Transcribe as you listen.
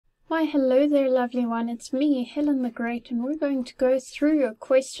Why, hello there, lovely one. It's me, Helen the Great, and we're going to go through a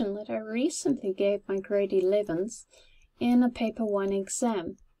question that I recently gave my grade 11s in a paper 1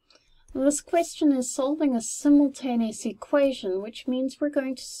 exam. This question is solving a simultaneous equation, which means we're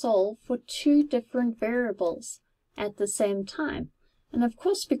going to solve for two different variables at the same time. And of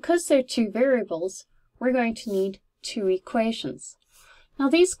course, because they're two variables, we're going to need two equations. Now,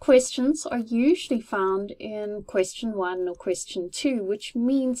 these questions are usually found in question 1 or question 2, which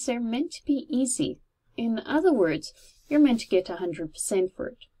means they're meant to be easy. In other words, you're meant to get 100% for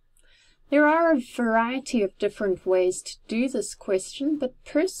it. There are a variety of different ways to do this question, but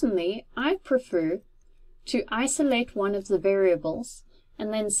personally, I prefer to isolate one of the variables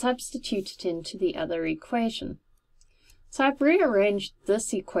and then substitute it into the other equation. So I've rearranged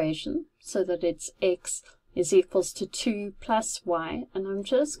this equation so that it's x is equals to 2 plus y, and I'm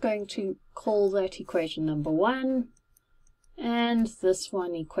just going to call that equation number 1 and this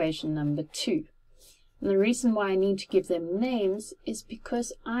one equation number 2. And the reason why I need to give them names is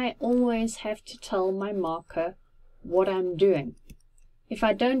because I always have to tell my marker what I'm doing. If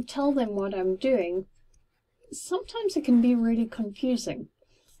I don't tell them what I'm doing, sometimes it can be really confusing.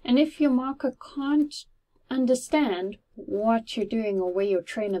 And if your marker can't understand what you're doing or where your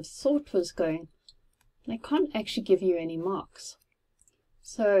train of thought was going, they can't actually give you any marks.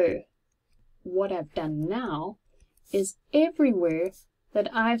 So what I've done now is everywhere that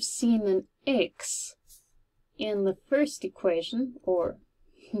I've seen an x in the first equation, or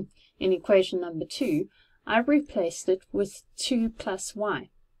in equation number 2, I've replaced it with 2 plus y.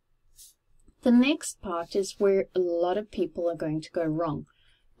 The next part is where a lot of people are going to go wrong.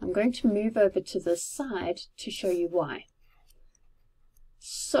 I'm going to move over to this side to show you why.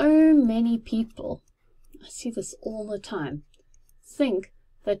 So many people, I see this all the time, think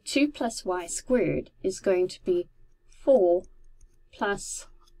that 2 plus y squared is going to be 4 plus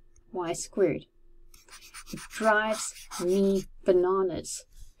y squared. It drives me bananas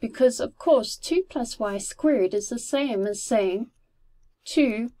because, of course, 2 plus y squared is the same as saying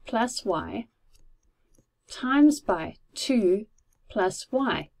 2 plus y times by 2 plus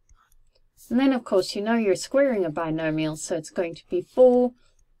y. And then, of course, you know you're squaring a binomial, so it's going to be 4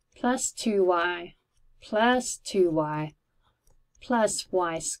 plus 2y plus 2y plus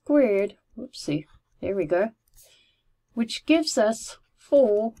y squared, whoopsie, there we go, which gives us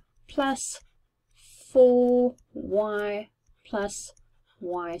 4 plus 4y plus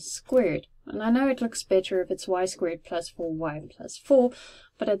y squared. And I know it looks better if it's y squared plus 4y plus 4,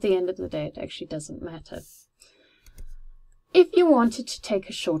 but at the end of the day it actually doesn't matter. If you wanted to take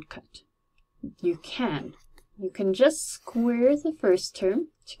a shortcut, you can. You can just square the first term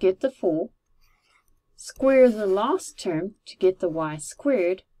to get the 4, square the last term to get the y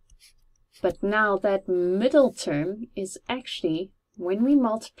squared, but now that middle term is actually, when we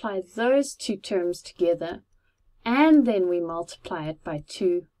multiply those two terms together and then we multiply it by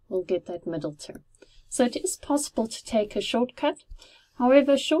 2, we'll get that middle term. So it is possible to take a shortcut.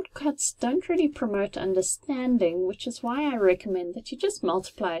 However, shortcuts don't really promote understanding, which is why I recommend that you just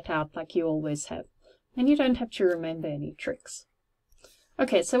multiply it out like you always have. And you don't have to remember any tricks.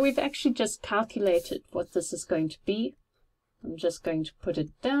 Okay, so we've actually just calculated what this is going to be. I'm just going to put it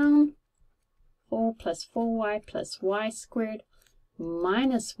down. 4 plus 4y plus y squared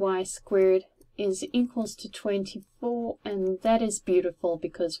minus y squared is equals to 24, and that is beautiful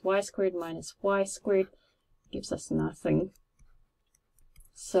because y squared minus y squared gives us nothing.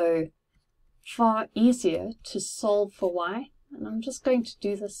 So far easier to solve for y, and I'm just going to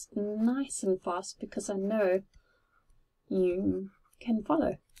do this nice and fast because I know you can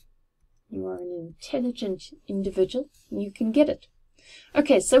follow. You are an intelligent individual and you can get it.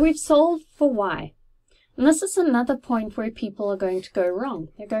 Okay, so we've solved for y. And this is another point where people are going to go wrong.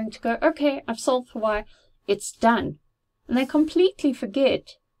 They're going to go, okay, I've solved for y, it's done. And they completely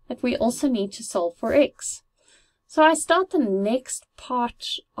forget that we also need to solve for x. So I start the next part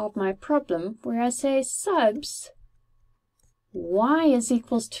of my problem where I say subs y is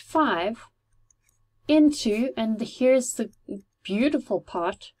equals to 5 into, and here's the beautiful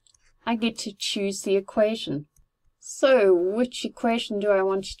part, I get to choose the equation. So which equation do I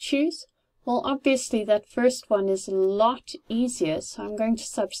want to choose? Well, obviously that first one is a lot easier, so I'm going to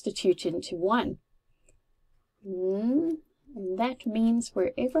substitute into 1. And that means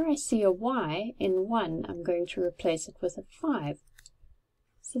wherever I see a y in 1, I'm going to replace it with a 5.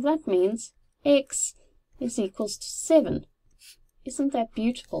 So that means x is equals to 7. Isn't that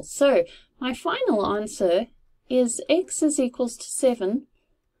beautiful? So my final answer is x is equals to 7,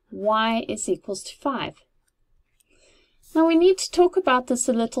 y is equals to 5. Now we need to talk about this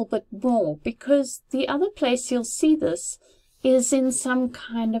a little bit more because the other place you'll see this is in some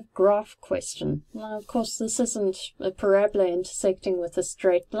kind of graph question. Now, of course, this isn't a parabola intersecting with a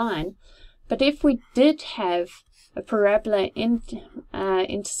straight line, but if we did have a parabola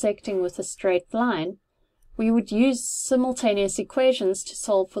intersecting with a straight line, we would use simultaneous equations to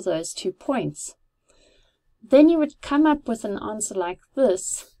solve for those 2 points. Then you would come up with an answer like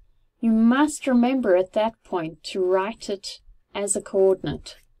this. You must remember at that point to write it as a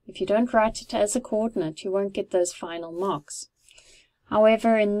coordinate. If you don't write it as a coordinate, you won't get those final marks.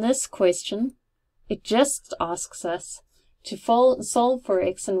 However, in this question, it just asks us to solve for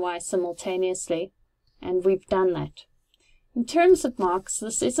x and y simultaneously, and we've done that. In terms of marks,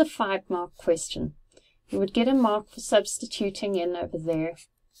 this is a 5-mark question. You would get a mark for substituting in over there,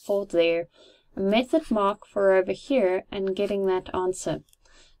 for there, a method mark for over here, and getting that answer.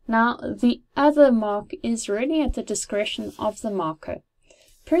 Now, the other mark is really at the discretion of the marker.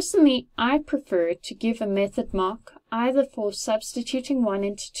 Personally, I prefer to give a method mark either for substituting 1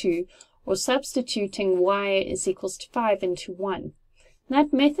 into 2 or substituting y is equals to 5 into 1.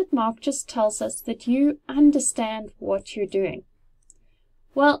 That method mark just tells us that you understand what you're doing.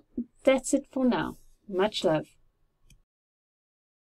 Well, that's it for now. Much love.